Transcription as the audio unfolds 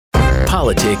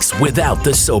Politics without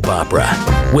the soap opera,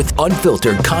 with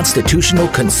unfiltered constitutional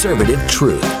conservative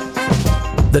truth.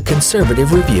 The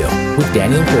Conservative Review with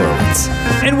Daniel Horowitz.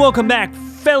 And welcome back,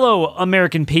 fellow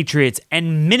American patriots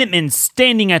and Minutemen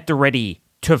standing at the ready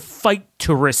to fight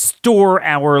to restore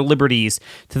our liberties,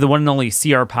 to the one and only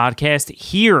CR podcast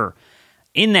here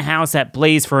in the house at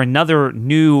Blaze for another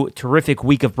new terrific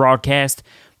week of broadcast,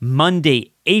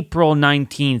 Monday, April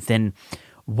 19th. And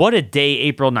what a day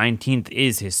April 19th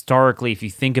is historically, if you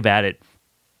think about it,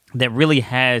 that really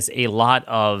has a lot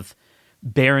of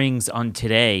bearings on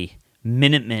today.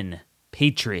 Minutemen,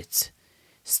 patriots,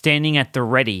 standing at the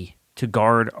ready to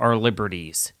guard our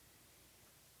liberties.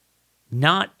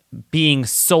 Not being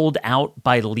sold out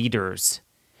by leaders.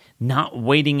 Not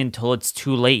waiting until it's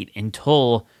too late,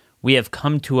 until we have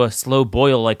come to a slow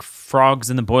boil like frogs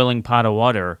in the boiling pot of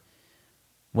water,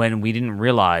 when we didn't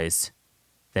realize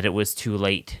that it was too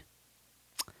late.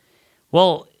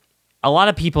 Well, a lot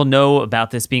of people know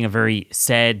about this being a very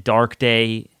sad, dark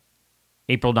day.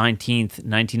 April 19th,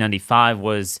 1995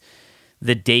 was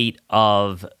the date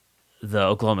of the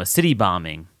Oklahoma City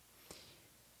bombing.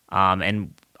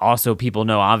 And also people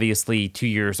know, obviously, 2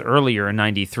 years earlier in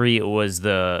 93, it was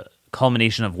the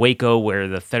culmination of Waco, where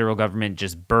the federal government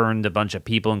just burned a bunch of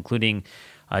people, including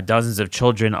dozens of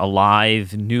children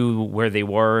alive, knew where they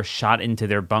were, shot into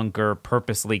their bunker,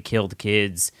 purposely killed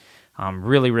kids.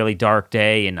 Really, really dark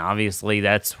day, and obviously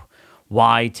that's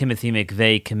why Timothy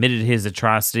McVeigh committed his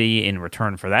atrocity in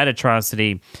return for that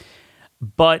atrocity.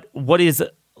 But what is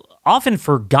often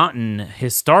forgotten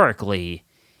historically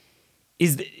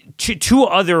is two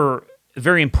other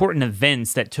very important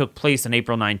events that took place on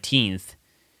April 19th.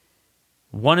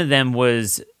 One of them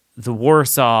was the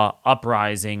Warsaw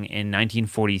Uprising in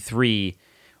 1943,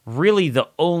 really the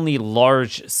only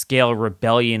large-scale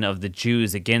rebellion of the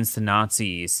Jews against the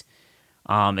Nazis.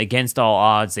 Against all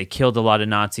odds, they killed a lot of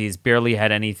Nazis, barely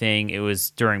had anything. It was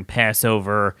during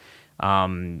Passover.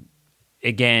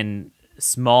 Again,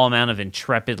 small amount of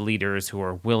intrepid leaders who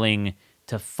are willing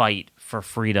to fight for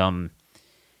freedom.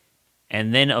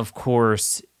 And then, of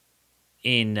course,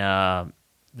 in the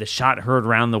shot heard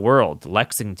around the world,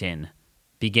 Lexington,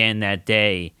 began that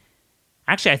day.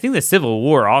 Actually, I think the Civil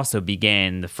War also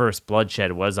began. The first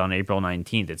bloodshed was on April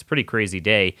 19th. It's a pretty crazy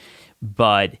day.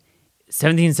 But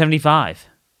 1775,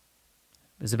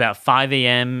 it was about 5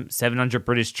 a.m., 700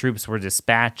 British troops were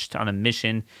dispatched on a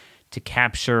mission to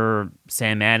capture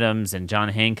Sam Adams and John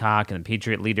Hancock and the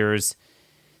Patriot leaders.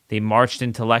 They marched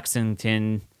into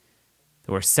Lexington.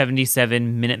 There were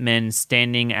 77 Minutemen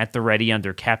standing at the ready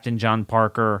under Captain John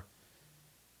Parker.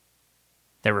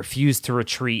 They refused to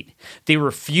retreat. They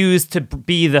refused to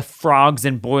be the frogs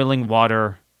in boiling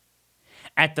water.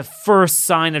 At the first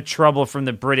sign of trouble from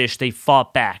the British, they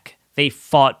fought back. They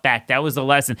fought back. That was the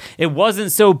lesson. It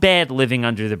wasn't so bad living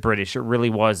under the British. It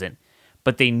really wasn't.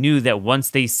 But they knew that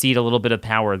once they cede a little bit of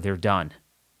power, they're done.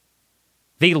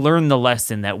 They learned the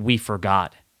lesson that we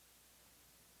forgot.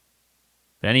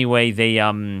 But anyway, they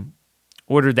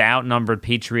ordered the outnumbered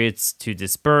Patriots to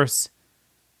disperse.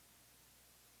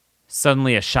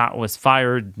 Suddenly a shot was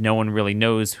fired. No one really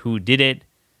knows who did it.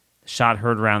 The shot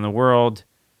heard around the world.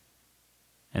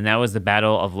 And that was the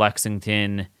Battle of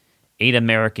Lexington. 8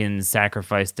 Americans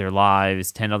sacrificed their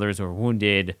lives. 10 others were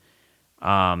wounded.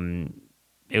 It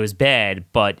was bad,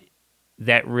 but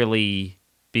that really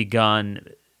begun.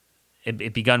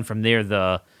 It begun from there,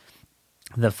 the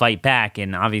fight back,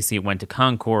 and obviously it went to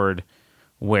Concord,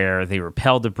 where they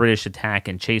repelled the British attack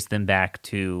and chased them back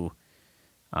to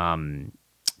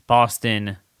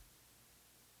Boston,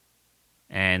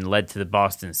 and led to the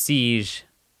Boston siege,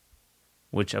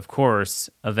 which of course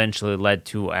eventually led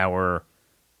to our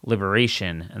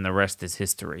liberation, and the rest is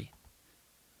history.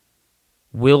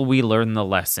 Will we learn the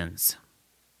lessons?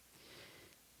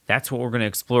 That's what we're going to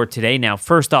explore today. Now,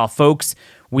 first off, folks,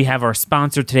 we have our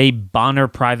sponsor today, Bonner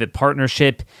Private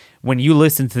Partnership. When you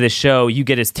listen to this show, you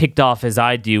get as ticked off as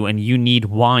I do, and you need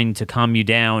wine to calm you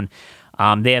down.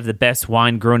 They have the best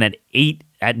wine grown at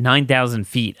 9,000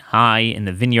 feet high in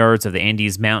the vineyards of the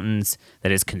Andes Mountains.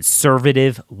 That is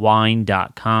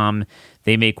conservativewine.com.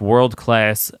 They make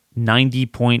world-class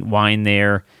 90-point wine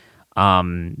there.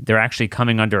 They're actually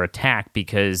coming under attack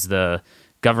because the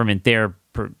government there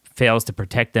fails to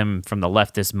protect them from the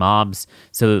leftist mobs.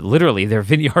 So literally, their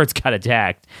vineyards got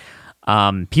attacked.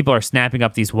 People are snapping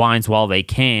up these wines while they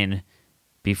can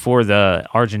before the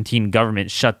Argentine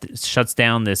government shuts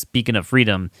down this beacon of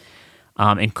freedom.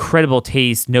 Incredible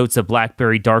taste, notes of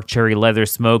blackberry, dark cherry, leather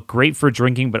smoke. Great for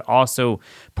drinking, but also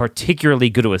particularly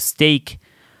good to a steak.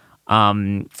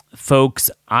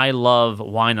 Folks, I love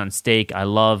wine on steak. I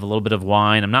love a little bit of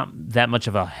wine. I'm not that much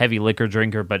of a heavy liquor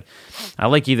drinker, but I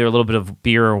like either a little bit of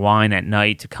beer or wine at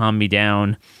night to calm me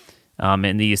down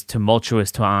in these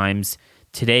tumultuous times.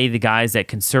 Today, the guys at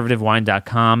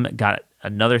conservativewine.com got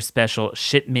another special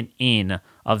shipment in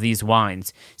of these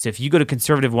wines. So if you go to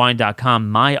conservativewine.com,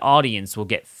 my audience will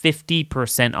get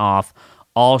 50% off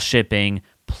all shipping,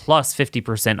 plus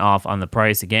 50% off on the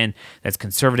price. Again, that's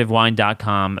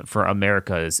conservativewine.com for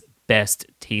America's best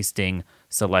tasting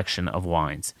selection of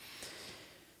wines.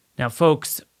 Now,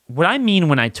 folks, what I mean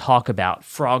when I talk about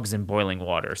frogs in boiling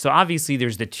water, so obviously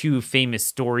there's the two famous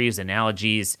stories,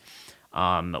 analogies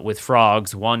with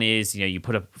frogs. One is, you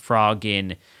put a frog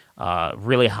in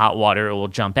really hot water, it will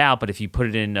jump out, but if you put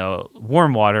it in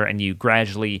warm water and you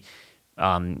gradually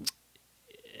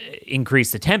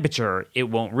increase the temperature, it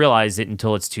won't realize it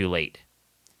until it's too late.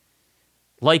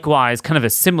 Likewise, kind of a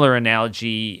similar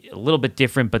analogy, a little bit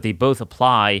different, but they both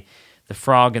apply. The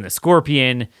frog and the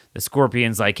scorpion. The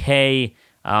scorpion's like, hey,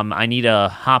 I need to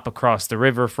hop across the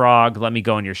river, frog. Let me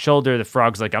go on your shoulder. The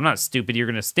frog's like, I'm not stupid. You're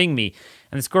going to sting me.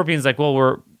 And the scorpion's like,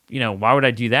 well, why would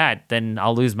I do that? Then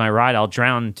I'll lose my ride. I'll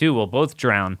drown too. We'll both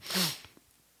drown.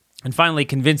 And finally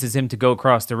convinces him to go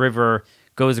across the river,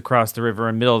 goes across the river.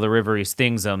 In the middle of the river, he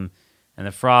stings him. And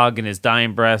the frog in his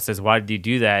dying breath says, why did you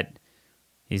do that?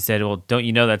 He said, well, don't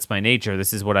you know that's my nature?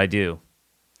 This is what I do.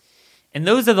 And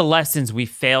those are the lessons we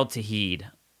fail to heed.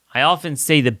 I often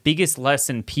say the biggest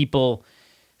lesson people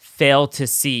fail to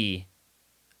see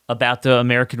about the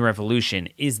American Revolution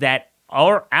is that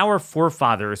our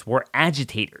forefathers were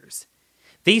agitators.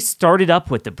 They started up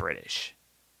with the British.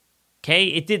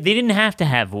 Okay? They didn't have to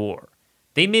have war.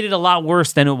 They made it a lot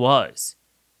worse than it was.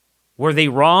 Were they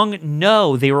wrong?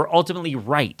 No, they were ultimately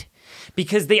right.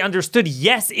 Because they understood,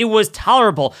 yes, it was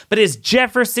tolerable, but as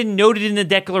Jefferson noted in the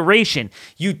Declaration,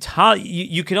 you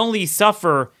can only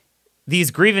suffer these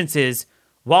grievances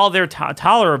while they're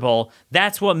tolerable.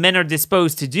 That's what men are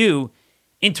disposed to do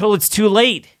until it's too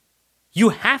late. You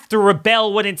have to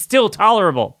rebel when it's still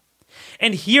tolerable.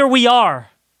 And here we are,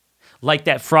 like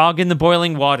that frog in the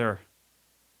boiling water,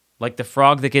 like the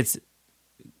frog that gets,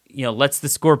 lets the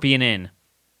scorpion in.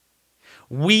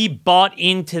 We bought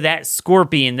into that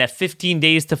scorpion, that 15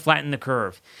 days to flatten the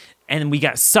curve. And we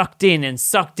got sucked in and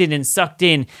sucked in and sucked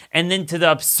in. And then to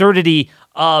the absurdity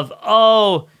of,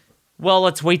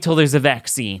 let's wait till there's a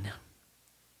vaccine.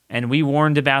 And we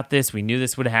warned about this. We knew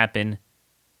this would happen.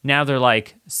 Now they're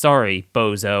like, sorry,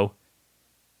 bozo.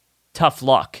 Tough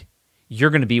luck. You're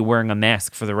going to be wearing a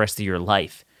mask for the rest of your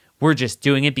life. We're just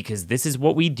doing it because this is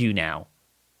what we do now.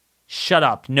 Shut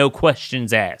up. No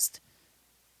questions asked.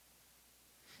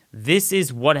 This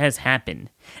is what has happened.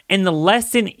 And the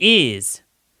lesson is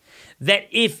that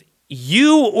if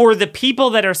you or the people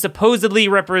that are supposedly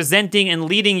representing and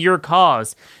leading your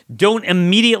cause don't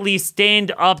immediately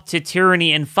stand up to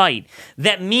tyranny and fight,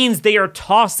 that means they are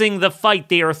tossing the fight.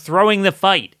 They are throwing the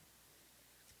fight.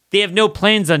 They have no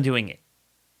plans on doing it.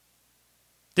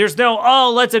 There's no,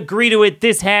 let's agree to it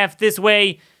this half, this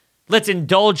way. Let's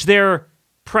indulge their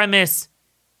premise.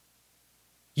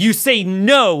 You say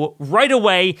no right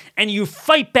away, and you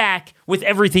fight back with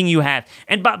everything you have.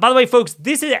 And by the way, folks,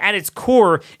 this is at its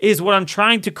core is what I'm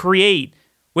trying to create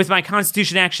with my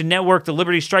Constitution Action Network, the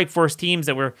Liberty Strike Force teams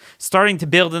that we're starting to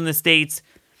build in the states,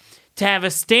 to have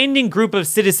a standing group of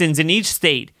citizens in each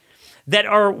state that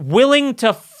are willing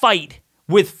to fight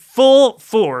with full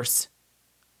force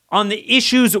on the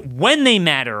issues when they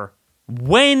matter,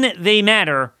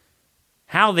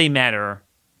 how they matter.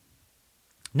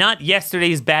 Not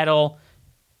yesterday's battle,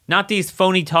 not these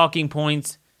phony talking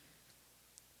points.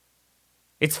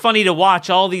 It's funny to watch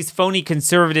all these phony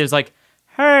conservatives like,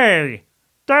 hey,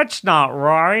 that's not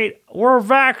right. We're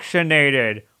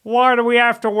vaccinated. Why do we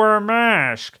have to wear a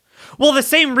mask? Well, the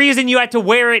same reason you had to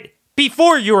wear it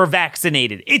before you were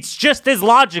vaccinated. It's just as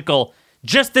logical,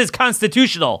 just as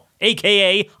constitutional,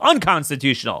 aka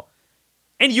unconstitutional.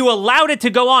 And you allowed it to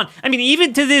go on. I mean,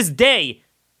 even to this day,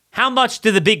 how much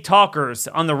do the big talkers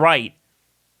on the right,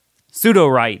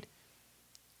 pseudo-right,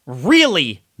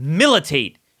 really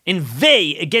militate,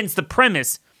 inveigh against the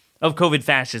premise of COVID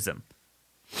fascism?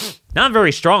 Not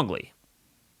very strongly.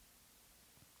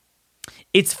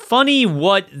 It's funny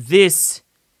what this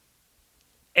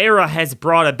era has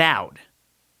brought about.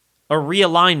 A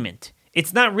realignment.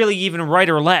 It's not really even right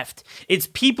or left. It's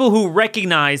people who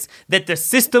recognize that the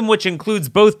system, which includes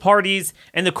both parties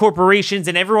and the corporations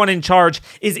and everyone in charge,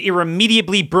 is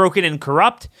irremediably broken and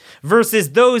corrupt,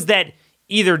 versus those that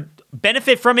either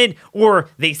benefit from it or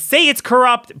they say it's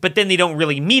corrupt, but then they don't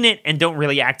really mean it and don't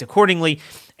really act accordingly.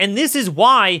 And this is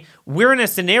why we're in a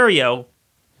scenario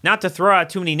not to throw out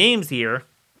too many names here,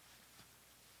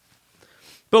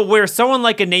 but where someone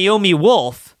like a Naomi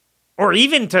Wolf, or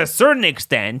even to a certain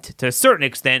extent,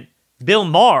 Bill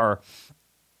Maher,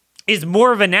 is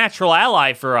more of a natural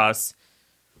ally for us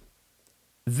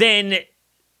than,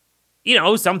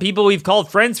 some people we've called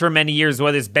friends for many years,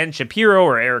 whether it's Ben Shapiro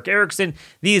or Eric Erickson.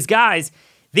 These guys,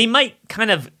 they might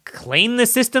kind of claim the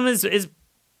system is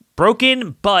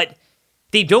broken, but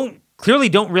they clearly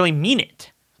don't really mean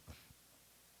it.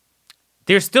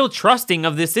 They're still trusting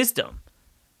of the system,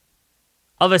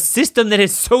 of a system that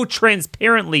is so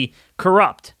transparently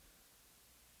corrupt.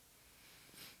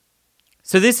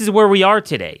 So this is where we are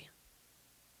today.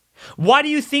 Why do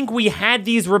you think we had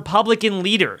these Republican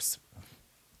leaders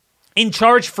in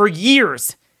charge for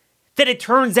years that it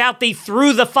turns out they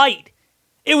threw the fight?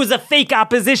 It was a fake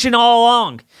opposition all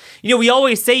along. We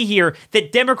always say here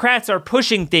that Democrats are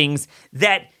pushing things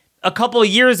that a couple of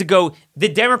years ago, the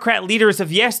Democrat leaders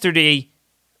of yesteryear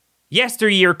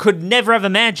could never have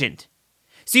imagined.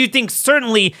 So you think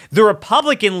certainly the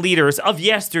Republican leaders of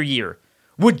yesteryear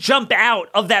would jump out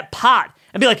of that pot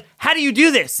and be like, how do you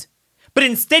do this? But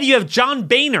instead you have John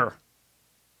Boehner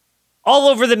all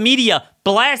over the media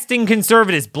blasting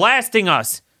conservatives, blasting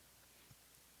us,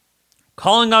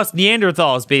 calling us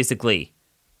Neanderthals, basically.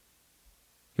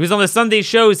 He was on the Sunday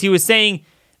shows. He was saying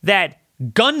that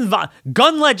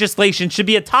gun legislation should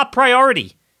be a top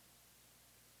priority.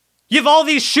 You have all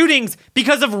these shootings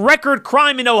because of record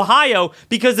crime in Ohio,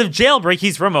 because of jailbreak.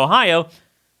 He's from Ohio.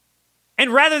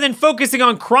 And rather than focusing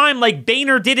on crime like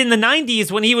Boehner did in the 90s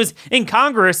when he was in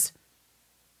Congress,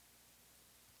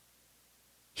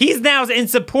 he's now in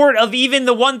support of even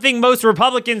the one thing most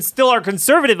Republicans still are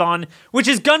conservative on, which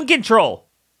is gun control.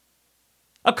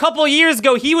 A couple years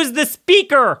ago, he was the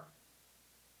speaker.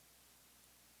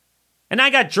 And I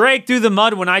got dragged through the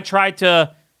mud when I tried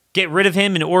to get rid of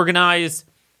him and organize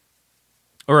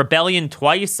a rebellion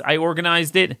twice. I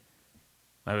organized it.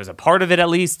 I was a part of it, at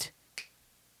least,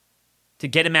 to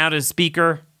get him out as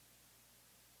speaker.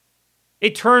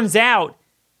 It turns out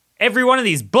every one of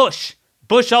these Bush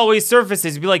always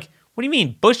surfaces. You'd be like, what do you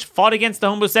mean? Bush fought against the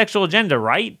homosexual agenda,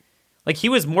 right? Like, he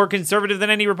was more conservative than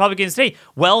any Republican today.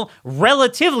 Well,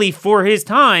 relatively for his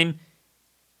time,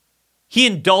 he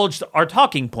indulged our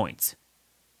talking points.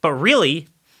 But really,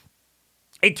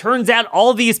 it turns out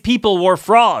all these people were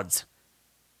frauds.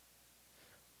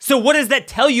 So what does that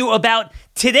tell you about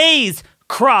today's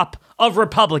crop of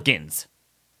Republicans?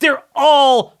 They're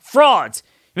all frauds.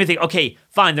 You may think, okay,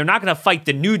 fine, they're not going to fight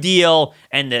the New Deal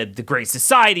and the Great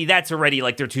Society. That's already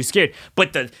like they're too scared.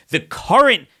 But the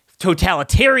current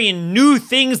totalitarian new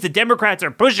things the Democrats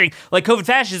are pushing, like COVID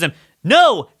fascism,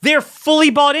 no, they're fully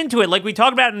bought into it, like we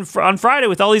talked about on Friday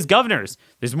with all these governors.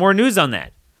 There's more news on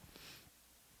that.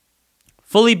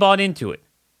 Fully bought into it.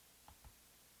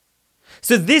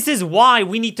 So this is why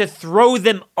we need to throw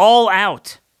them all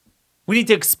out. We need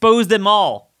to expose them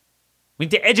all. We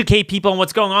need to educate people on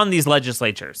what's going on in these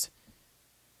legislatures.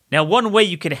 Now, one way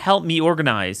you can help me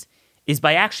organize is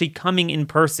by actually coming in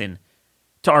person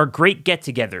to our great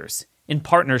get-togethers in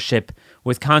partnership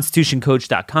with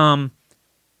constitutioncoach.com.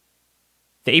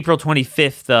 The April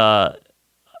 25th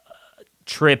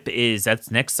trip that's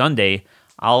next Sunday.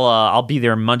 I'll be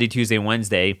there Monday, Tuesday, and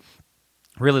Wednesday.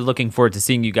 Really looking forward to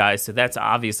seeing you guys. So that's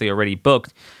obviously already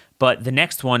booked. But the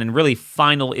next one, and really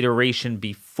final iteration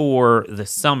before the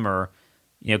summer,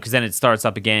 because then it starts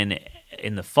up again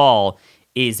in the fall,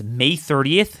 is May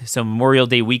 30th. So Memorial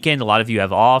Day weekend. A lot of you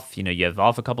have off. You have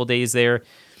off a couple days there,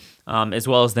 as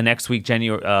well as the next week, June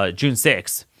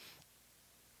 6th.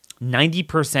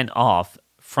 90% off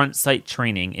front sight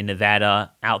training in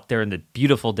Nevada, out there in the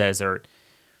beautiful desert.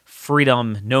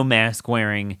 Freedom, no mask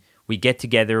wearing. We get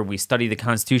together, we study the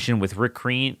Constitution with Rick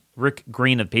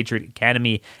Green of Patriot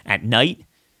Academy at night.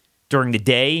 During the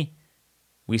day,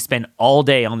 we spend all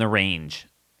day on the range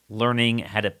learning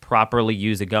how to properly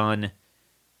use a gun,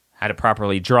 how to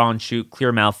properly draw and shoot,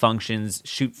 clear malfunctions,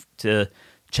 shoot to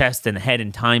chest and head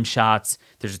and time shots.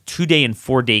 There's 2-day and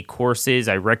 4-day courses.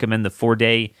 I recommend the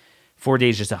 4-day. 4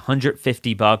 days, just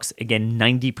 $150. Again,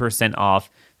 90% off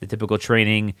the typical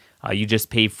training. You just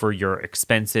pay for your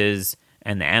expenses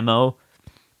and the ammo.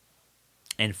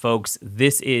 And folks,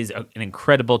 this is an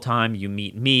incredible time. You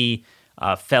meet me,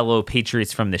 fellow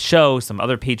Patriots from the show, some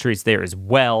other Patriots there as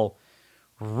well.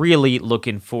 Really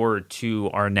looking forward to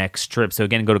our next trip. So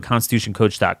again, go to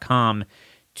constitutioncoach.com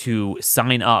to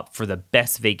sign up for the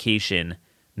best vacation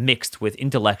mixed with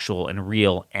intellectual and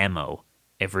real ammo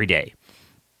every day.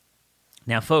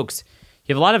 Now, folks,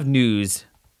 you have a lot of news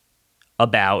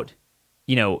about,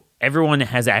 everyone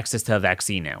has access to a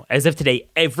vaccine now. As of today,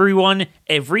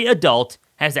 every adult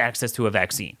has access to a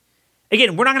vaccine.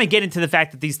 Again, we're not going to get into the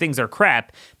fact that these things are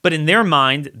crap, but in their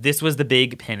mind, this was the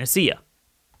big panacea.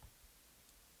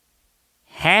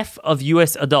 Half of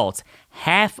U.S. adults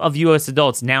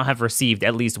now have received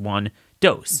at least one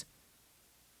dose.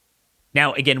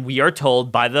 Now, again, we are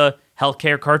told by the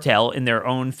healthcare cartel in their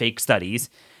own fake studies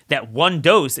that one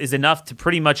dose is enough to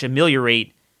pretty much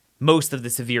ameliorate most of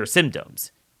the severe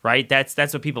symptoms, right? That's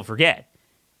what people forget.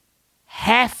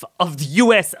 Half of the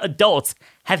U.S. adults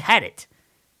have had it,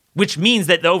 which means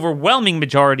that the overwhelming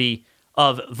majority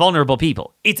of vulnerable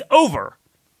people, it's over.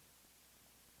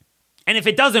 And if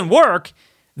it doesn't work,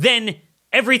 then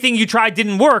everything you tried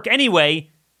didn't work anyway,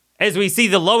 as we see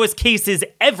the lowest cases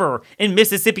ever in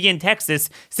Mississippi and Texas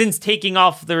since taking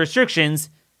off the restrictions,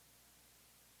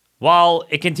 while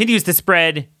it continues to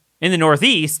spread in the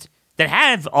Northeast that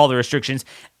have all the restrictions.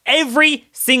 Every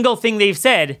single thing they've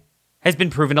said has been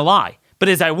proven a lie. But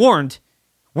as I warned,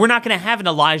 we're not going to have an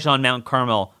Elijah on Mount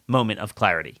Carmel moment of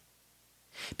clarity.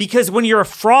 Because when you're a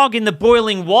frog in the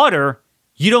boiling water,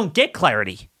 you don't get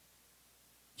clarity.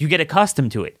 You get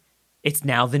accustomed to it. It's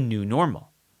now the new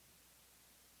normal.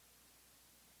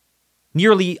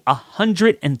 Nearly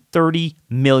 130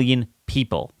 million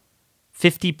people,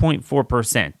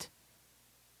 50.4%,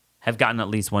 have gotten at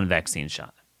least one vaccine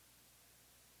shot.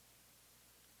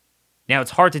 Now,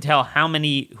 it's hard to tell how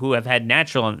many who have had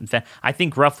natural infection. I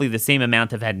think roughly the same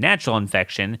amount have had natural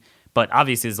infection, but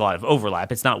obviously there's a lot of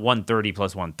overlap. It's not 130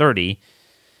 plus 130.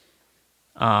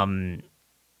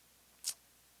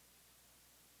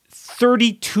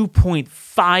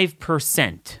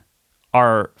 32.5%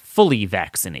 are fully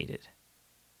vaccinated.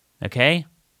 Okay?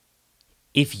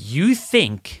 If you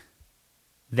think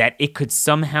that it could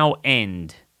somehow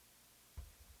end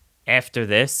after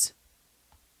this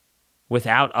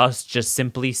without us just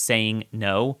simply saying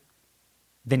no,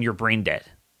 then you're brain dead.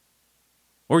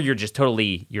 Or you're just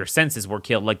totally, your senses were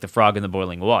killed like the frog in the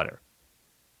boiling water.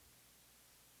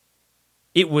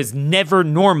 It was never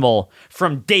normal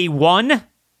from day 1.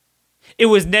 It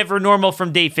was never normal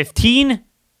from day 15.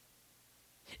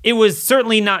 It was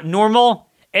certainly not normal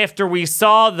after we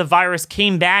saw the virus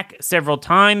came back several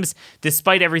times,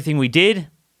 despite everything we did.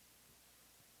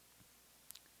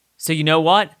 So you know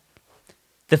what?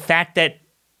 The fact that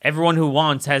everyone who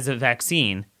wants has a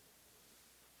vaccine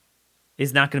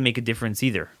is not going to make a difference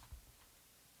either.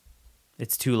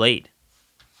 It's too late.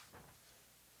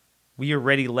 We are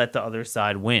ready to let the other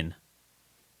side win.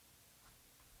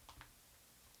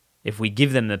 If we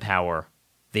give them the power,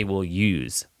 they will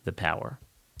use the power.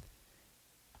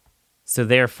 So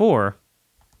therefore,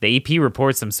 the AP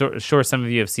reports, I'm sure some of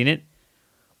you have seen it,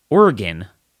 Oregon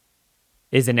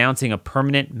is announcing a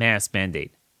permanent mask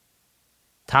mandate.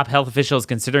 Top health officials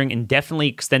considering indefinitely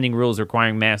extending rules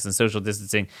requiring masks and social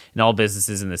distancing in all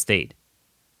businesses in the state.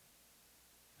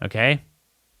 Okay?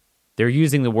 They're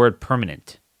using the word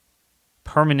permanent.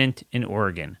 Permanent in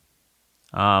Oregon.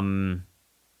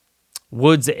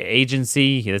 Woods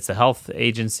Agency, that's a health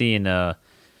agency in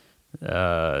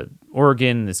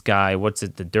Oregon. This guy,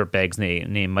 the dirtbag's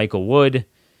name? Michael Wood.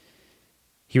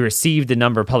 He received a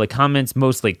number of public comments,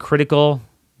 mostly critical.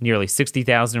 Nearly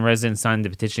 60,000 residents signed the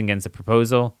petition against the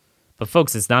proposal. But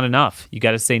folks, it's not enough. You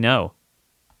got to say no.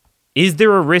 Is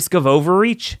there a risk of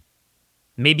overreach?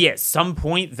 Maybe at some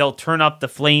point they'll turn up the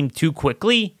flame too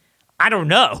quickly? I don't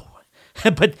know.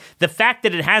 But the fact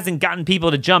that it hasn't gotten people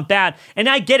to jump out, and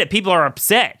I get it, people are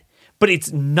upset, but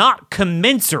it's not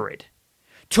commensurate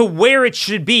to where it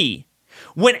should be.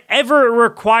 Whenever it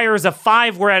requires a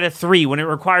 5, we're at a 3. When it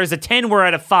requires a 10, we're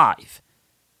at a 5.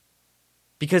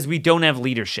 Because we don't have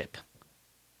leadership.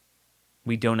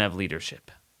 We don't have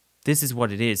leadership. This is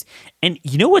what it is. And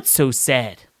you know what's so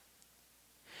sad?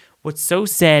 What's so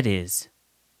sad is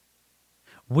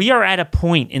we are at a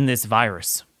point in this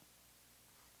virus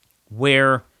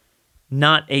where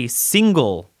not a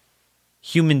single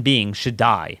human being should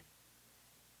die.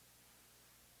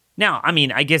 Now, I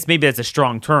mean, I guess maybe that's a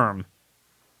strong term.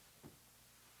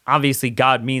 Obviously,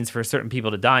 God means for certain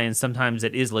people to die, and sometimes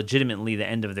it is legitimately the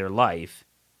end of their life.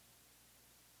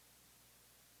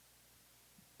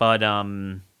 But, I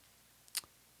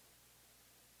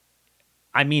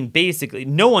mean, basically,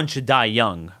 no one should die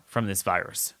young from this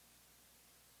virus.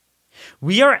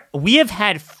 We have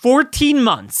had 14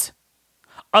 months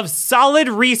of solid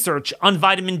research on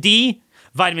vitamin D,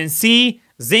 vitamin C,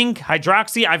 zinc,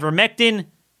 hydroxy, ivermectin,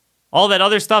 all that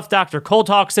other stuff Dr. Cole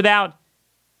talks about.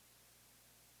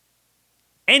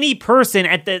 Any person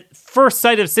at the first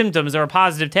sight of symptoms or a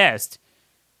positive test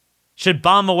should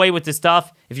bomb away with this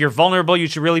stuff. If you're vulnerable, you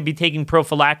should really be taking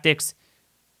prophylactics.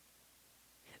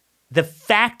 The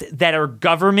fact that our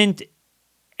government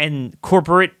and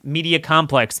corporate media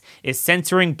complex is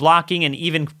censoring, blocking, and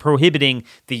even prohibiting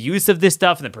the use of this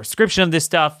stuff and the prescription of this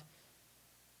stuff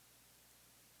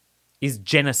is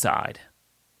genocide.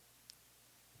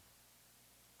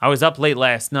 I was up late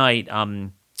last night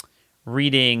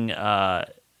reading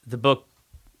the book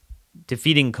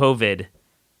Defeating COVID,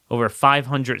 over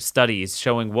 500 studies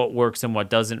showing what works and what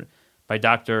doesn't by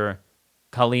Dr.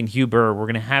 Colleen Huber. We're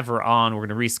going to have her on. We're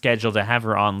going to reschedule to have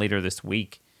her on later this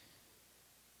week.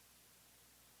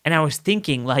 And I was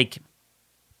thinking, like,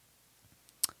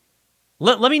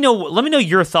 let me know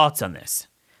your thoughts on this.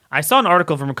 I saw an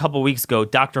article from a couple weeks ago,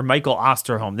 Dr. Michael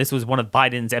Osterholm. This was one of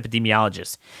Biden's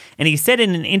epidemiologists. And he said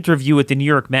in an interview with the New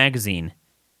York Magazine,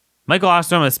 Michael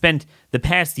Osterholm has spent the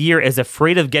past year as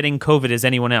afraid of getting COVID as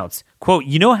anyone else. Quote,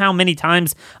 you know how many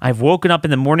times I've woken up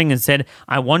in the morning and said,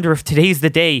 I wonder if today's the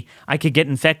day I could get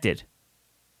infected.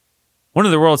 One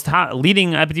of the world's top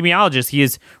leading epidemiologists, he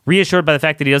is reassured by the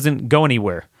fact that he doesn't go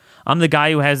anywhere. I'm the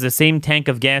guy who has the same tank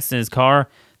of gas in his car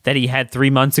that he had 3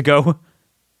 months ago.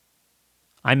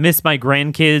 I miss my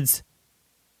grandkids.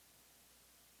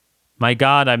 My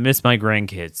God, I miss my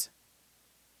grandkids.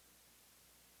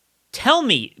 Tell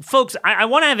me, folks, I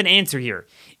want to have an answer here.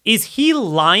 Is he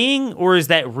lying or is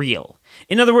that real?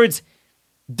 In other words,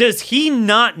 does he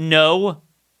not know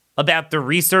about the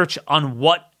research on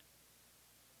what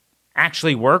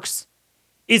actually works?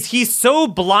 Is he so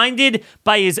blinded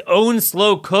by his own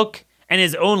slow cook and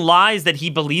his own lies that he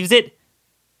believes it?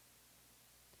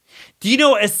 Do you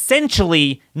know,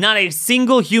 essentially, not a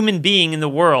single human being in the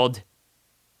world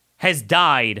has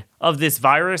died of this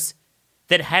virus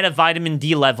that had a vitamin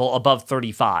D level above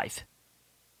 35.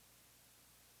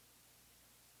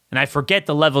 And I forget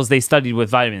the levels they studied with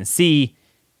vitamin C.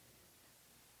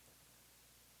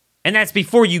 And that's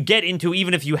before you get into,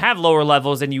 even if you have lower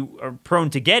levels and you are prone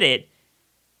to get it,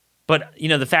 but, you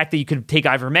know, the fact that you could take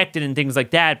ivermectin and things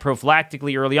like that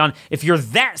prophylactically early on, if you're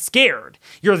that scared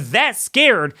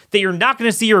that you're not going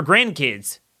to see your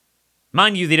grandkids.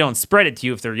 Mind you, they don't spread it to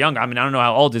you if they're young. I mean, I don't know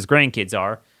how old his grandkids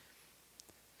are.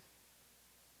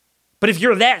 But if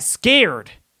you're that scared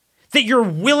that you're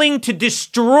willing to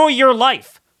destroy your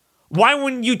life, why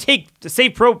wouldn't you take, say,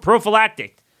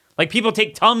 prophylactic? Like people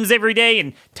take Tums every day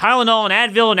and Tylenol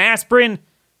and Advil and aspirin.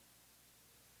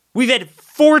 We've had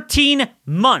 14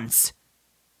 months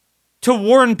to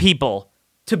warn people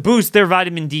to boost their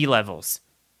vitamin D levels.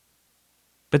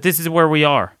 But this is where we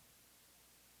are.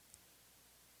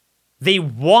 They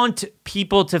want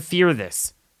people to fear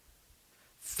this.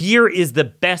 Fear is the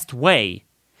best way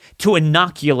to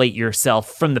inoculate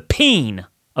yourself from the pain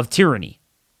of tyranny.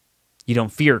 You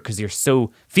don't fear because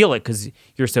feel it because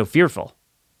you're so fearful.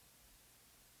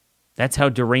 That's how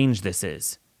deranged this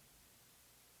is.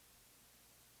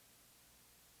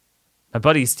 My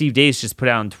buddy Steve Dace just put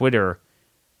out on Twitter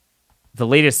the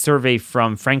latest survey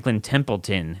from Franklin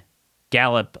Templeton,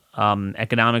 Gallup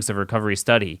Economics of Recovery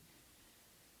study.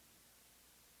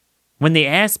 When they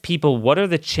ask people what are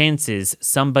the chances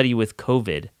somebody with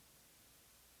COVID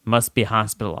must be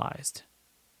hospitalized.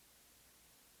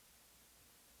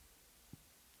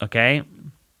 Okay?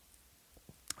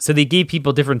 So they gave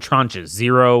people different tranches,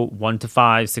 0, 1 to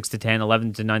 5, 6 to 10,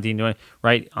 11 to 19, 20,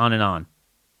 right? On and on.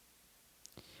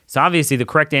 So obviously the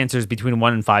correct answer is between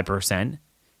 1 and 5%.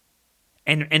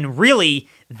 And really,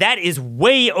 that is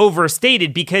way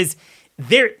overstated because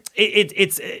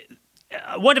it's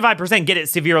 1 to 5% get it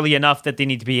severely enough that they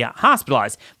need to be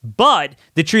hospitalized. But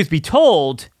the truth be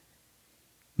told,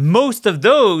 most of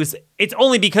those, it's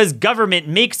only because government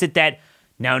makes it that,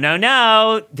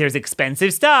 no, there's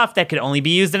expensive stuff that could only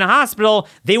be used in a hospital.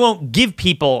 They won't give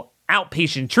people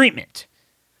outpatient treatment.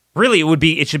 Really,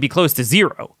 it should be close to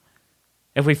 0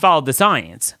 if we followed the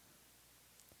science.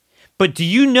 But do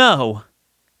you know,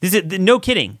 this is no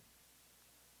kidding.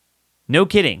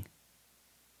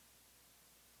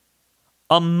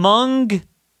 Among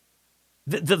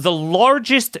the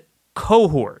largest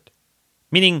cohort,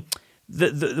 meaning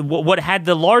what had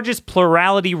the largest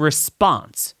plurality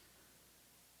response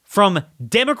from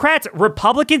Democrats,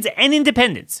 Republicans, and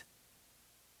independents.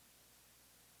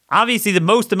 Obviously, the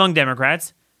most among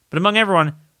Democrats, but among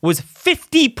everyone, was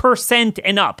 50%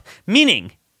 and up,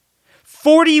 meaning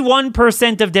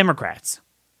 41% of Democrats,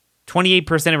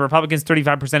 28% of Republicans,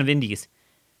 35% of Indies,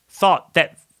 thought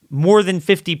that more than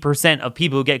 50% of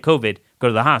people who get COVID go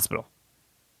to the hospital.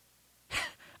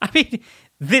 I mean,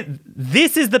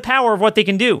 this is the power of what they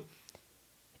can do.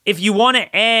 If you want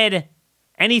to add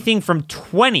anything from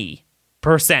 20%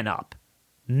 up,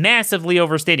 massively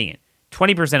overstating it,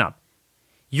 20% up,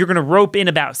 you're going to rope in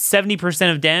about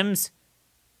 70% of Dems.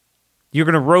 You're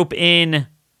going to rope in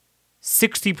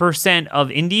 60%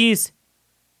 of Indies.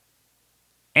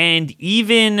 and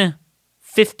even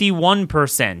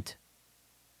 51%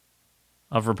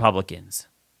 of Republicans.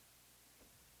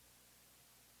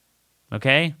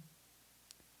 Okay?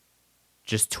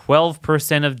 Just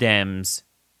 12% of Dems,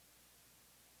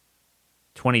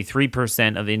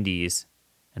 23% of Indies,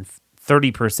 and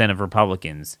 30% of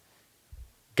Republicans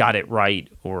got it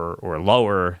right or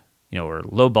lower, or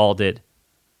lowballed it.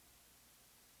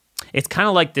 It's kind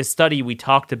of like this study we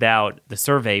talked about, the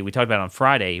survey we talked about on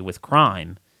Friday with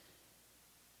crime,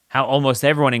 how almost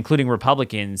everyone, including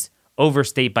Republicans,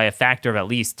 overstate by a factor of at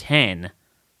least 10,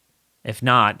 if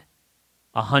not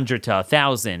 100 to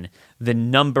 1,000, the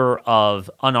number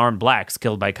of unarmed blacks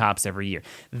killed by cops every year.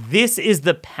 This is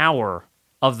the power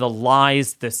of the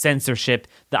lies, the censorship,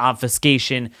 the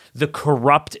obfuscation, the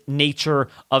corrupt nature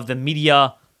of the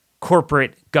media,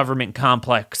 corporate, government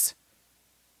complex,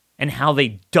 and how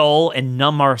they dull and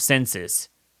numb our senses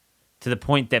to the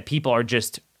point that people are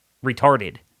just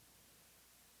retarded.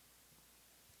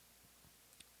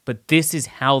 But this is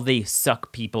how they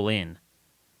suck people in.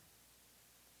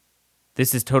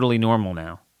 This is totally normal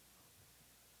now.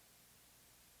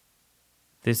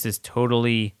 This is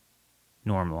totally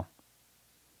normal.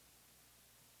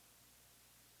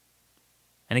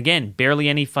 And again, barely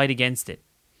any fight against it.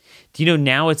 Do you know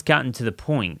now it's gotten to the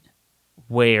point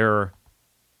where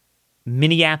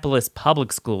Minneapolis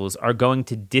public schools are going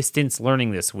to distance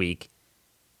learning this week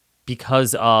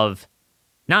because of,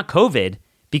 not COVID,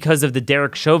 because of the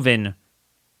Derek Chauvin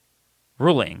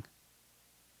ruling.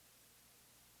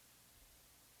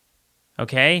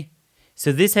 Okay?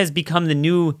 So this has become the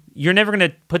new, you're never going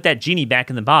to put that genie back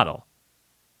in the bottle.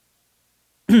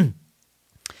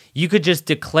 You could just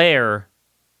declare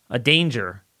a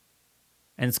danger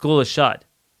and school is shut.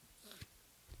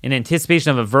 In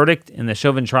anticipation of a verdict in the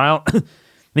Chauvin trial,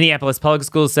 Minneapolis Public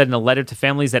Schools said in a letter to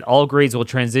families that all grades will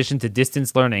transition to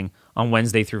distance learning on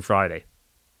Wednesday through Friday.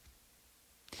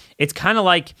 It's kind of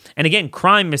like, and again,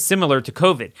 crime is similar to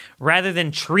COVID. Rather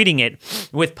than treating it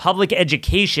with public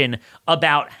education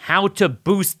about how to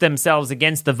boost themselves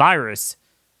against the virus,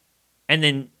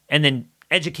 and then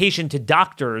education to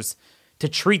doctors to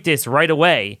treat this right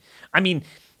away. I mean,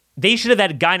 they should have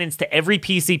had guidance to every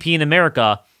PCP in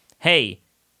America. Hey,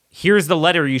 here's the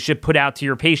letter you should put out to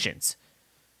your patients.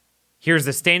 Here's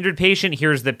the standard patient.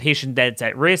 Here's the patient that's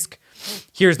at risk.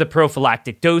 Here's the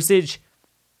prophylactic dosage.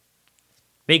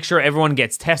 Make sure everyone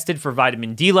gets tested for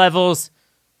vitamin D levels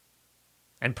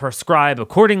and prescribe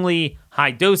accordingly,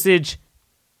 high dosage.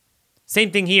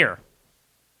 Same thing here.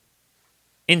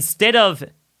 Instead of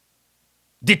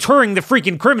deterring the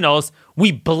freaking criminals,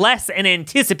 we bless and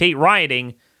anticipate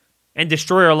rioting and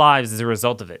destroy our lives as a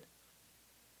result of it.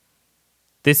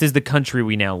 This is the country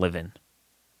we now live in.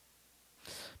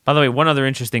 By the way, one other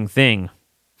interesting thing.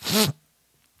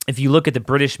 If you look at the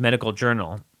British Medical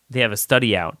Journal, they have a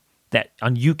study out that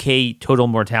on UK total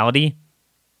mortality,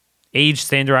 age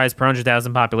standardized per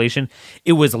 100,000 population,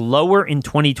 it was lower in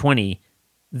 2020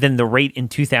 than the rate in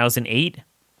 2008,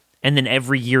 and then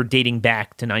every year dating back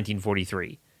to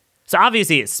 1943. So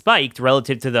obviously it spiked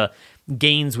relative to the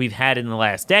gains we've had in the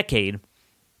last decade,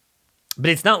 but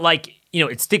it's not like,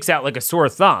 it sticks out like a sore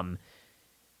thumb.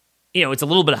 It's a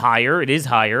little bit higher. It is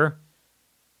higher.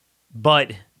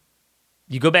 But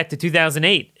you go back to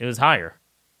 2008, it was higher.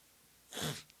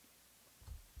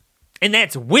 And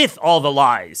that's with all the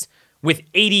lies, with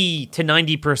 80 to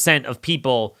 90% of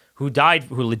people who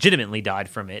legitimately died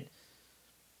from it.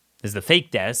 There's the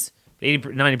fake deaths. 80,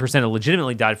 90% of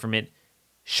legitimately died from it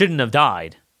shouldn't have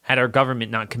died had our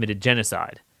government not committed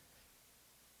genocide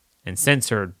and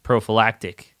censored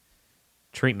prophylactic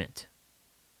treatment.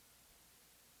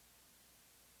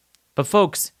 But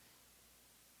folks,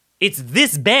 it's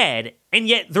this bad, and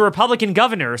yet the Republican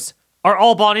governors are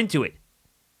all bought into it.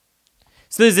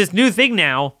 So there's this new thing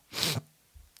now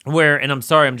where, and I'm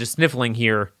sorry, I'm just sniffling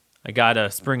here. I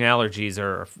got spring allergies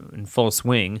are in full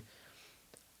swing.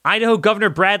 Idaho Governor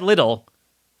Brad Little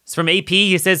is from AP.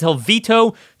 He says he'll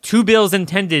veto 2 bills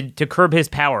intended to curb his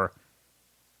power.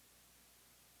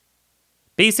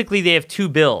 Basically, they have 2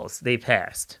 bills they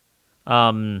passed.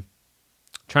 Trying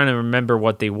to remember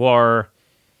what they were.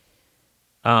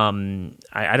 I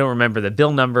don't remember the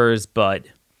bill numbers, but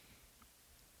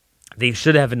they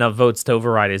should have enough votes to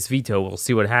override his veto. We'll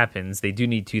see what happens. They do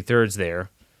need 2/3 there.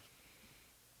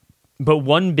 But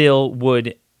one bill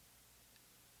would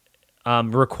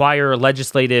require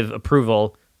legislative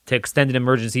approval to extend an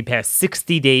emergency past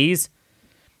 60 days.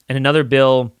 And another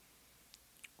bill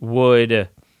would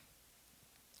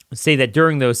say that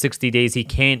during those 60 days, he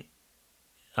can't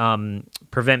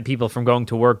prevent people from going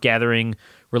to work, gathering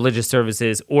religious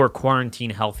services, or quarantine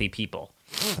healthy people.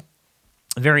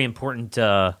 very important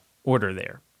order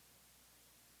there.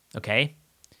 Okay?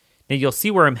 Now you'll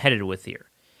see where I'm headed with here.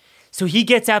 So he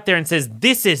gets out there and says,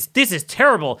 this is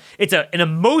terrible. It's an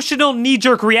emotional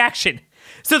knee-jerk reaction.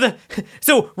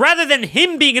 So rather than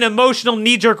him being an emotional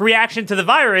knee-jerk reaction to the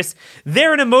virus,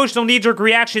 they're an emotional knee-jerk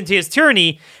reaction to his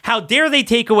tyranny. How dare they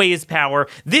take away his power?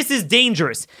 This is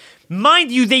dangerous.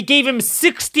 Mind you, they gave him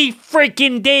 60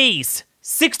 freaking days.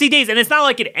 60 days. And it's not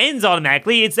like it ends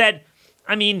automatically. It's that,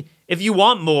 I mean, if you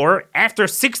want more, after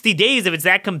 60 days, if it's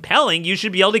that compelling, you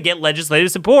should be able to get legislative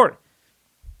support.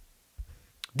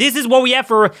 This is what we have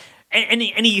for, and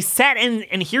he sat,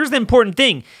 and here's the important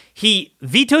thing. He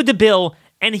vetoed the bill,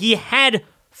 and he had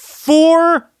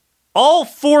all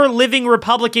four living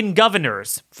Republican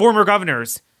governors, former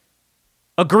governors,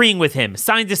 agreeing with him,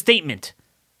 signed a statement.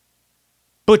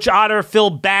 Butch Otter, Phil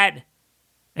Batt,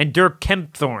 and Dirk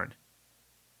Kempthorne.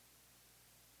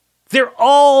 They're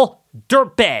all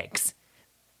dirtbags.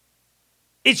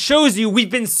 It shows you we've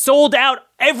been sold out,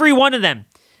 every one of them.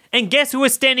 And guess who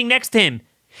is standing next to him?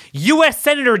 U.S.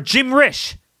 Senator Jim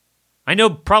Risch. I know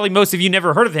probably most of you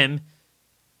never heard of him.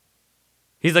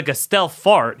 He's like a stealth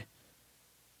fart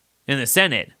in the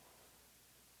Senate.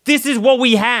 This is what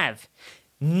we have.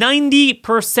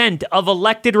 90% of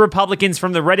elected Republicans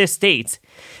from the reddest states,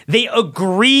 they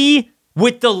agree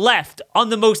with the left on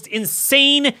the most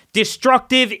insane,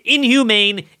 destructive,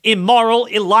 inhumane, immoral,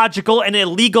 illogical, and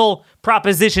illegal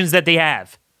propositions that they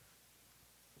have.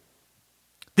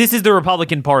 This is the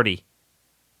Republican Party.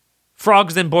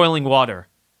 Frogs in boiling water.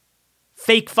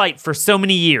 Fake fight for so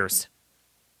many years.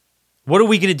 What are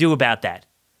we going to do about that?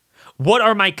 What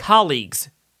are my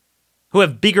colleagues who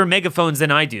have bigger megaphones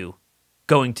than I do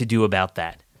going to do about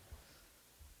that?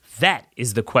 That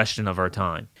is the question of our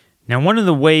time. Now, one of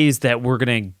the ways that we're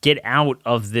going to get out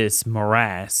of this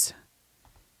morass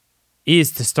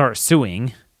is to start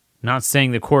suing. Not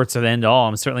saying the courts are the end all.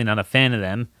 I'm certainly not a fan of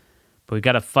them. But we've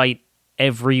got to fight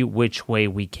every which way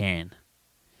we can.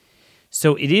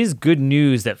 So it is good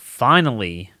news that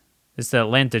finally, this is the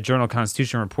Atlanta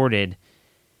Journal-Constitution reported,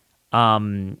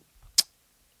 Cobb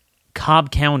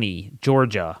County,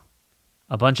 Georgia,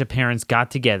 a bunch of parents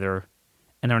got together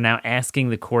and are now asking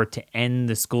the court to end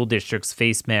the school district's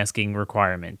face masking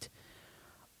requirement.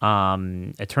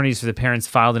 Attorneys for the parents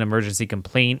filed an emergency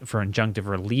complaint for injunctive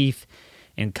relief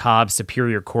in Cobb's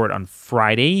Superior Court on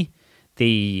Friday.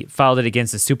 They filed it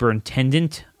against the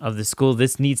superintendent of the school.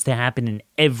 This needs to happen in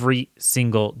every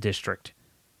single district.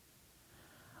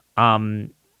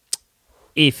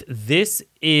 If this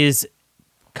is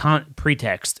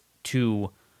pretext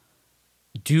to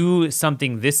do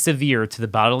something this severe to the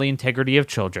bodily integrity of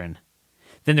children,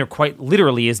 then there quite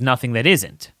literally is nothing that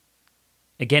isn't.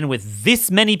 Again, with this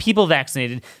many people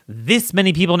vaccinated, this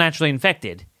many people naturally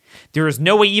infected, there is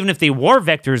no way, even if they were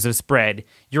vectors of spread,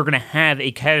 you're going to have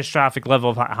a catastrophic level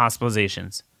of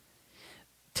hospitalizations.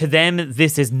 To them,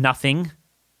 this is nothing.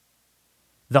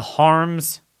 The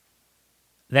harms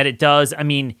that it does, I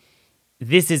mean,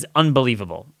 this is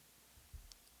unbelievable.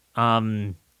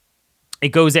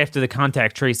 It goes after the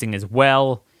contact tracing as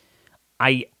well.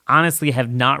 I honestly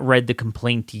have not read the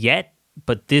complaint yet,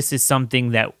 but this is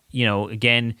something that,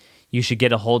 again, you should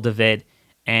get a hold of it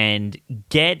and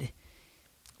get...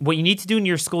 What you need to do in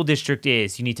your school district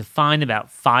is you need to find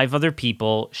about 5 other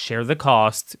people, share the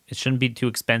cost. It shouldn't be too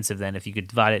expensive then if you could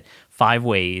divide it 5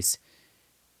 ways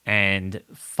and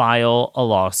file a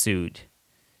lawsuit.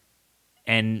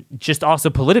 And just also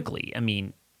politically, I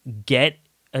mean, get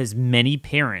as many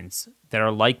parents that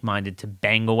are like-minded to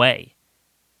bang away.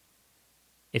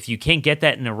 If you can't get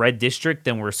that in a red district,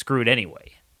 then we're screwed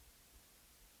anyway.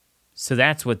 So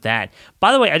that's what that.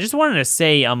 By the way, I just wanted to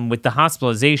say with the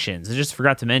hospitalizations, I just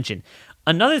forgot to mention,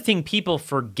 another thing people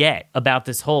forget about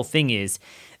this whole thing is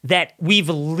that we've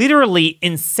literally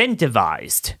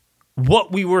incentivized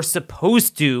what we were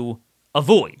supposed to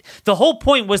avoid. The whole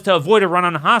point was to avoid a run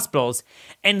on hospitals,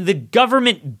 and the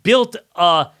government built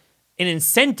an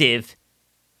incentive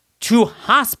to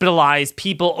hospitalize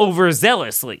people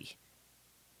overzealously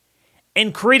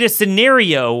and create a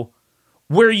scenario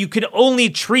where you could only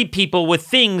treat people with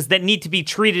things that need to be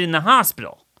treated in the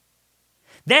hospital.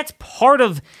 That's part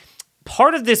of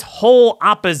this whole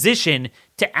opposition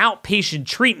to outpatient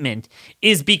treatment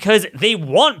is because they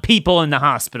want people in the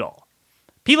hospital.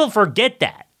 People forget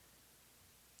that.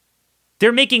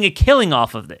 They're making a killing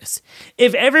off of this.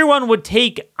 If everyone would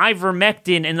take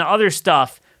ivermectin and the other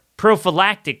stuff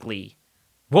prophylactically,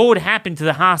 what would happen to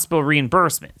the hospital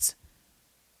reimbursements?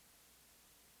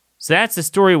 So that's the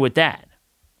story with that.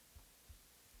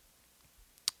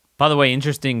 By the way,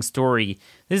 interesting story.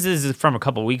 This is from a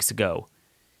couple weeks ago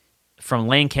from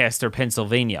Lancaster,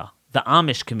 Pennsylvania. the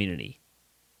Amish community.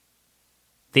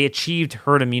 They achieved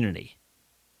herd immunity.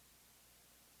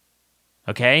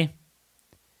 Okay?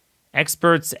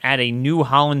 Experts at a New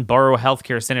Holland Borough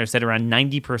Healthcare Center said around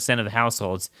 90% of the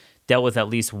households dealt with at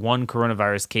least one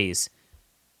coronavirus case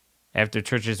after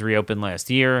churches reopened last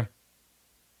year.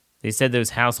 They said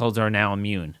those households are now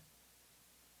immune.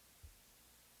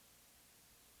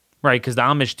 Right, because the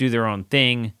Amish do their own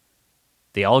thing.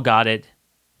 They all got it.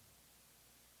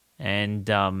 And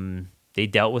they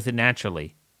dealt with it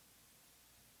naturally.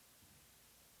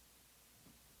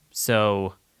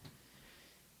 So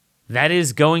that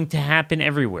is going to happen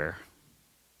everywhere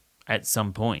at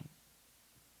some point.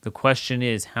 The question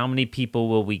is, how many people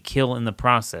will we kill in the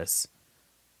process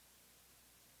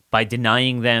by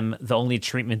denying them the only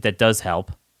treatment that does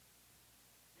help,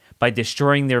 by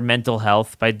destroying their mental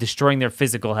health, by destroying their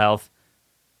physical health,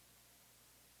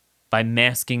 by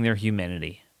masking their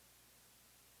humanity?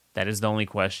 That is the only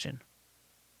question.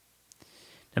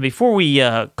 Now, before we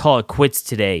call it quits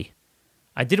today,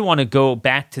 I did want to go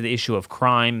back to the issue of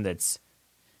crime that's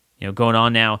going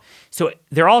on now. So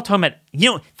they're all talking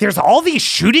about, there's all these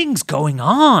shootings going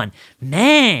on.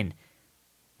 Man,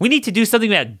 we need to do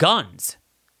something about guns.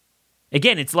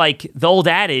 Again, it's like the old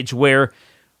adage where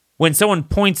when someone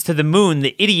points to the moon,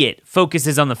 the idiot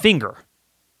focuses on the finger.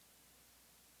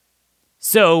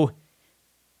 So,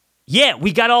 yeah,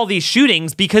 we got all these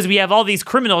shootings because we have all these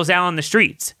criminals out on the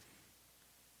streets.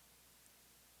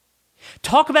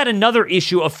 Talk about another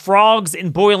issue of frogs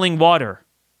in boiling water,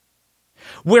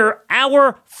 where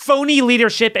our phony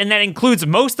leadership, and that includes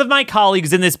most of my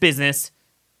colleagues in this business,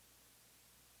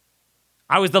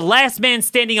 I was the last man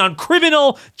standing on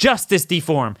criminal justice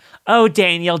reform. Oh,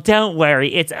 Daniel, don't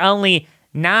worry. It's only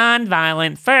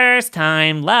non-violent,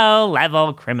 first-time,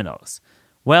 low-level criminals.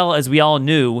 Well, as we all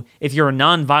knew, if you're a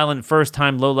non-violent,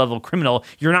 first-time, low-level criminal,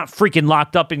 you're not freaking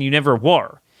locked up and you never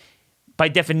were. By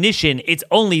definition, it's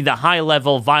only the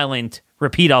high-level, violent,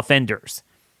 repeat offenders.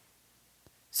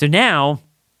 So now,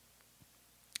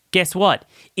 guess what?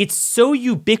 It's so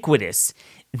ubiquitous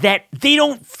that they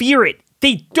don't fear it.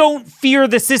 They don't fear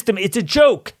the system. It's a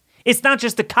joke. It's not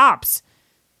just the cops.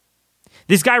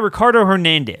 This guy, Ricardo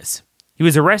Hernandez, he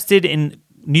was arrested in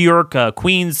New York,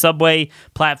 Queens subway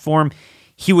platform.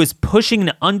 He was pushing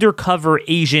an undercover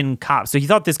Asian cop. So he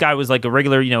thought this guy was like a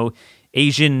regular,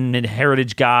 Asian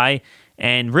heritage guy.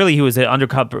 And really, he was an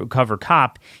undercover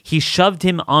cop. He shoved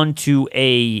him onto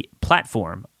a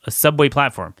platform, a subway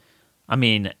platform. I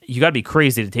mean, you got to be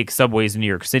crazy to take subways in New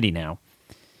York City now.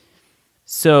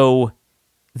 So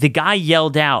the guy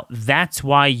yelled out, "That's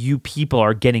why you people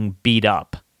are getting beat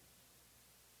up.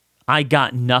 I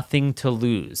got nothing to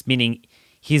lose," meaning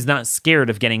he's not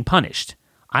scared of getting punished.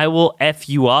 I will F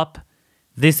you up.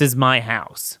 This is my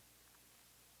house.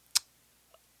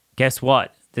 Guess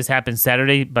what? This happened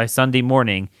Saturday. By Sunday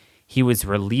morning, he was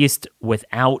released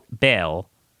without bail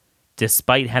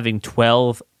despite having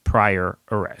 12 prior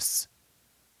arrests.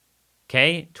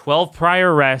 Okay? 12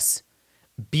 prior arrests,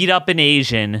 beat up an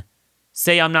Asian,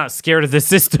 say I'm not scared of the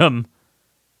system,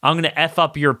 I'm going to F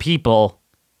up your people,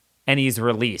 and he's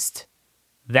released.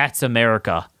 That's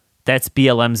America. That's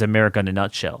BLM's America in a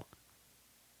nutshell.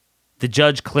 The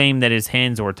judge claimed that his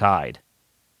hands were tied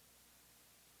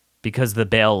because of the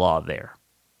bail law there.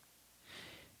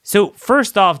 So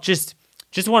first off, just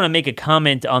want to make a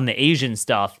comment on the Asian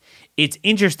stuff. It's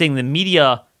interesting. The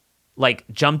media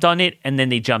jumped on it and then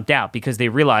they jumped out because they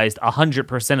realized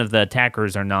 100% of the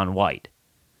attackers are non-white.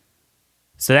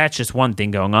 So that's just one thing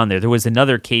going on there. There was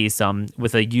another case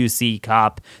with a UC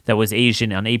cop that was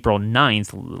Asian on April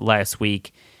 9th last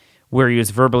week where he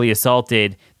was verbally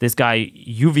assaulted. This guy,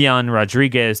 Yuvian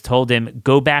Rodriguez, told him,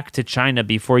 "Go back to China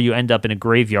before you end up in a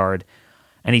graveyard."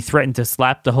 And he threatened to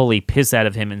slap the holy piss out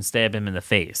of him and stab him in the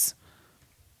face.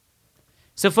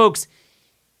 So, folks,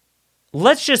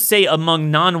 let's just say among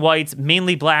non-whites,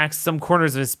 mainly blacks, some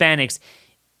corners of Hispanics,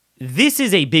 this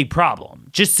is a big problem,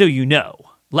 just so you know.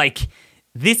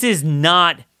 This is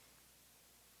not,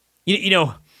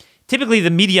 typically the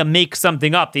media makes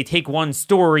something up. They take one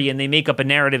story and they make up a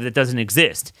narrative that doesn't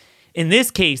exist. In this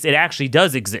case, it actually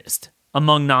does exist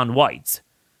among non-whites.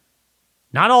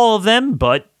 Not all of them,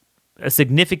 but a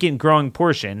significant growing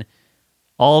portion,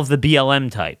 all of the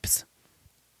BLM types.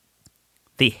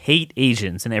 They hate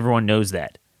Asians, and everyone knows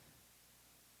that.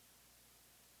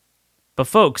 But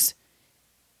folks,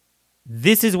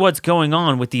 this is what's going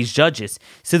on with these judges.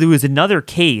 So there was another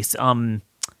case.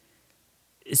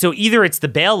 So either it's the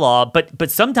bail law, but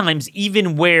sometimes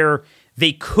even where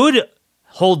they could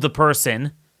hold the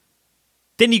person,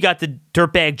 then you got the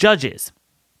dirtbag judges.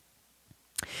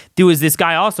 There was this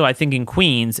guy also, I think in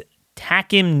Queens,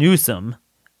 Takim Newsom,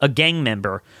 a gang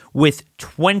member with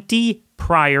 20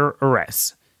 prior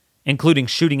arrests, including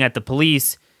shooting at the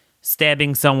police,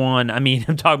 stabbing someone. I mean,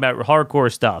 I'm talking about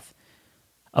hardcore stuff.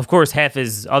 Of course, half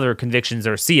his other convictions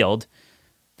are sealed.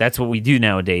 That's what we do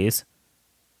nowadays.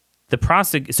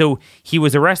 So he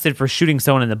was arrested for shooting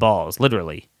someone in the balls,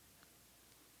 literally.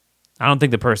 I don't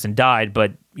think the person died,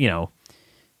 but,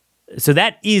 so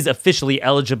that is officially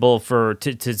eligible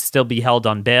to still be held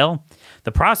on bail.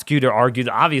 The prosecutor argued,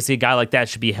 obviously, a guy like that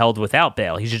should be held without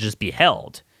bail. He should just be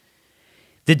held.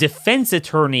 The defense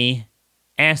attorney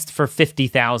asked for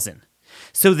 $50,000.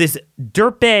 So this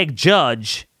dirtbag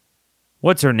judge,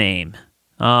 what's her name?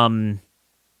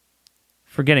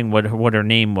 Forgetting what her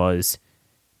name was.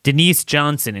 Denise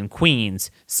Johnson in Queens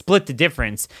split the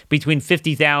difference between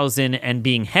 $50,000 and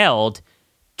being held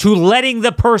to letting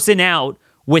the person out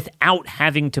without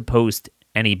having to post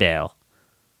any bail.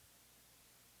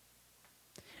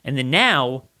 And then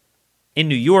now, in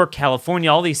New York,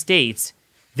 California, all these states,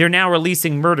 they're now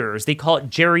releasing murderers. They call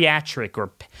it geriatric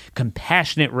or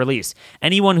compassionate release.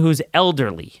 Anyone who's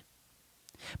elderly.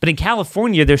 But in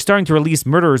California, they're starting to release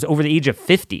murderers over the age of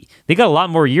 50. They got a lot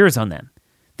more years on them.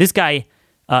 This guy,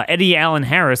 Eddie Allen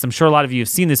Harris, I'm sure a lot of you have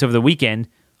seen this over the weekend.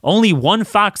 Only one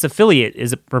Fox affiliate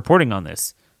is reporting on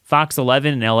this. Fox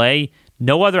 11 in LA.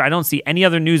 No other, I don't see any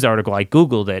other news article. I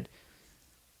Googled it.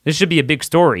 This should be a big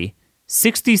story.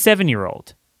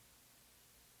 67-year-old.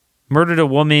 Murdered a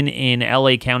woman in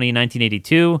LA County in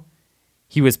 1982.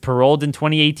 He was paroled in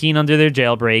 2018 under their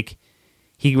jailbreak.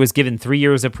 He was given 3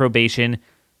 years of probation.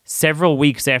 Several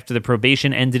weeks after the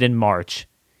probation ended in March,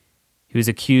 he was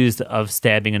accused of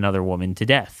stabbing another woman to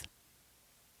death.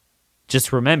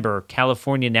 Just remember,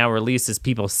 California now releases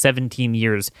people 17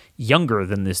 years younger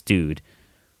than this dude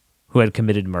who had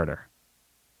committed murder.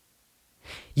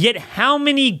 Yet how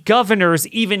many governors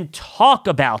even talk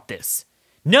about this?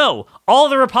 No, all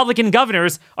the Republican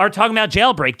governors are talking about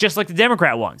jailbreak, just like the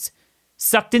Democrat ones.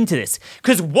 Sucked into this.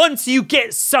 Because once you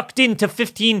get sucked into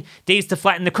 15 days to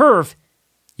flatten the curve,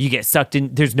 you get sucked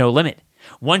in, there's no limit.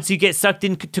 Once you get sucked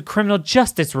into criminal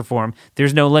justice reform,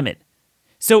 there's no limit.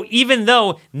 So even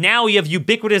though now you have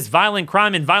ubiquitous violent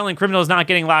crime and violent criminals not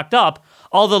getting locked up,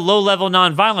 all the low-level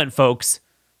nonviolent folks,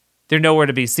 they're nowhere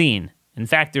to be seen. In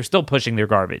fact, they're still pushing their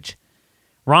garbage.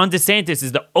 Ron DeSantis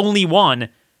is the only one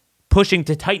pushing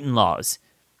to tighten laws.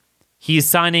 He's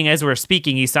signing, as we're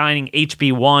speaking, he's signing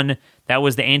HB 1. That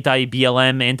was the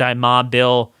anti-BLM, anti-mob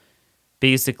bill.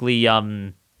 Basically,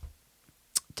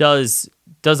 does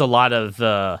a lot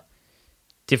of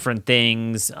different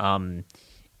things.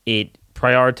 It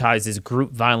prioritizes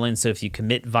group violence. So if you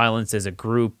commit violence as a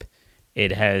group,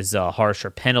 it has harsher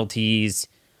penalties.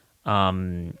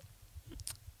 Trying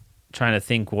to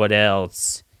think what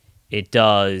else it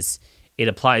does. It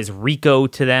applies RICO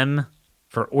to them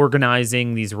for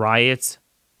organizing these riots.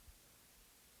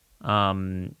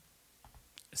 So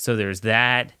there's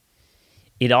that.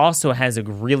 It also has a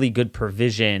really good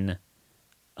provision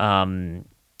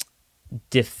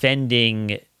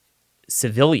defending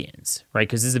civilians, right?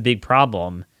 Because this is a big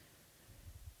problem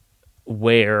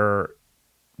where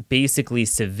basically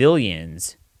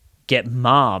civilians get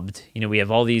mobbed. We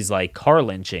have all these like car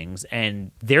lynchings,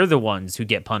 and they're the ones who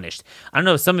get punished. I don't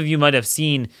know, some of you might have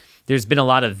seen, there's been a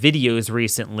lot of videos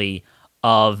recently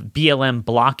of BLM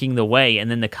blocking the way, and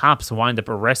then the cops wind up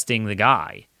arresting the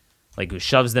guy, like who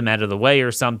shoves them out of the way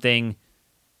or something.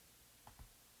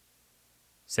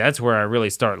 So that's where I really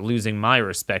start losing my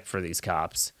respect for these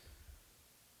cops,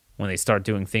 when they start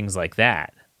doing things like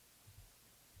that.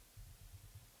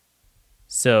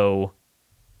 So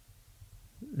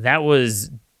that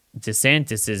was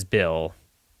DeSantis's bill.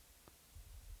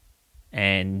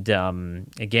 And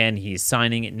again, he's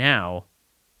signing it now.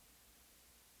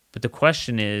 But the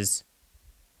question is,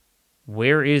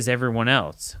 where is everyone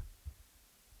else?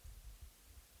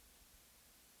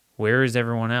 Where is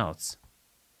everyone else?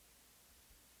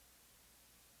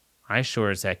 I sure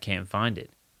as heck can't find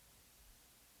it.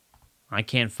 I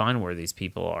can't find where these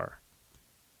people are.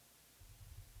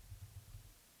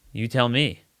 You tell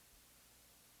me.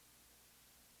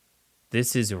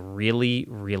 This is really,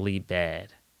 really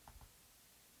bad.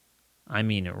 I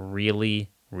mean, really,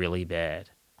 really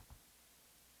bad.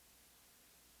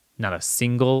 Not a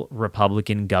single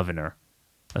Republican governor,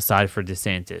 aside from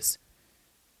DeSantis,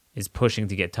 is pushing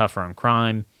to get tougher on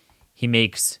crime. He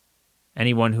makes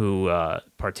anyone who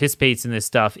participates in this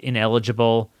stuff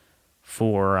ineligible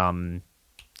for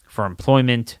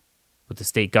employment with the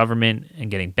state government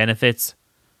and getting benefits.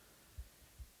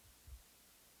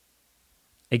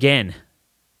 Again,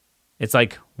 it's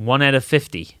like 1 out of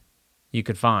 50 you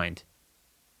could find.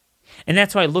 And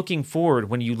that's why looking forward,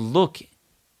 when you look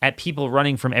at people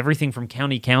running from everything from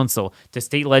county council to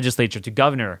state legislature to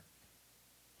governor,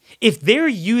 if they're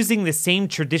using the same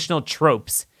traditional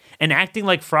tropes and acting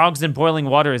like frogs in boiling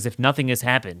water as if nothing has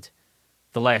happened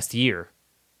the last year,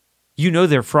 you know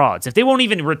they're frauds. If they won't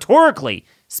even rhetorically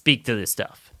speak to this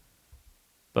stuff.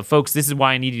 But folks, this is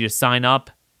why I need you to sign up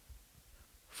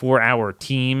for our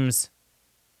teams.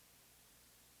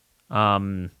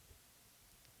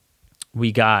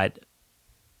 We got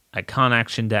at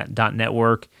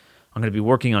conaction.network. I'm going to be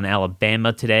working on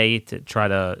Alabama today to try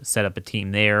to set up a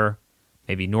team there.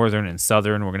 Maybe Northern and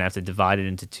Southern. We're going to have to divide it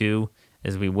into two,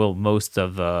 as we will most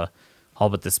of all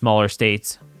but the smaller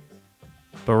states.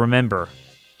 But remember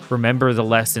the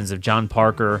lessons of John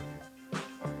Parker,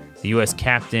 the U.S.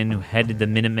 captain who headed the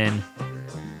Minutemen.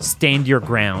 Stand your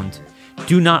ground.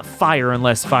 Do not fire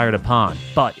unless fired upon.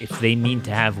 But if they mean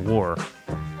to have war,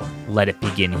 let it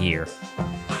begin here.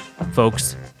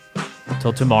 Folks,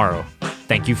 till tomorrow,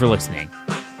 thank you for listening,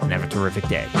 and have a terrific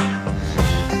day.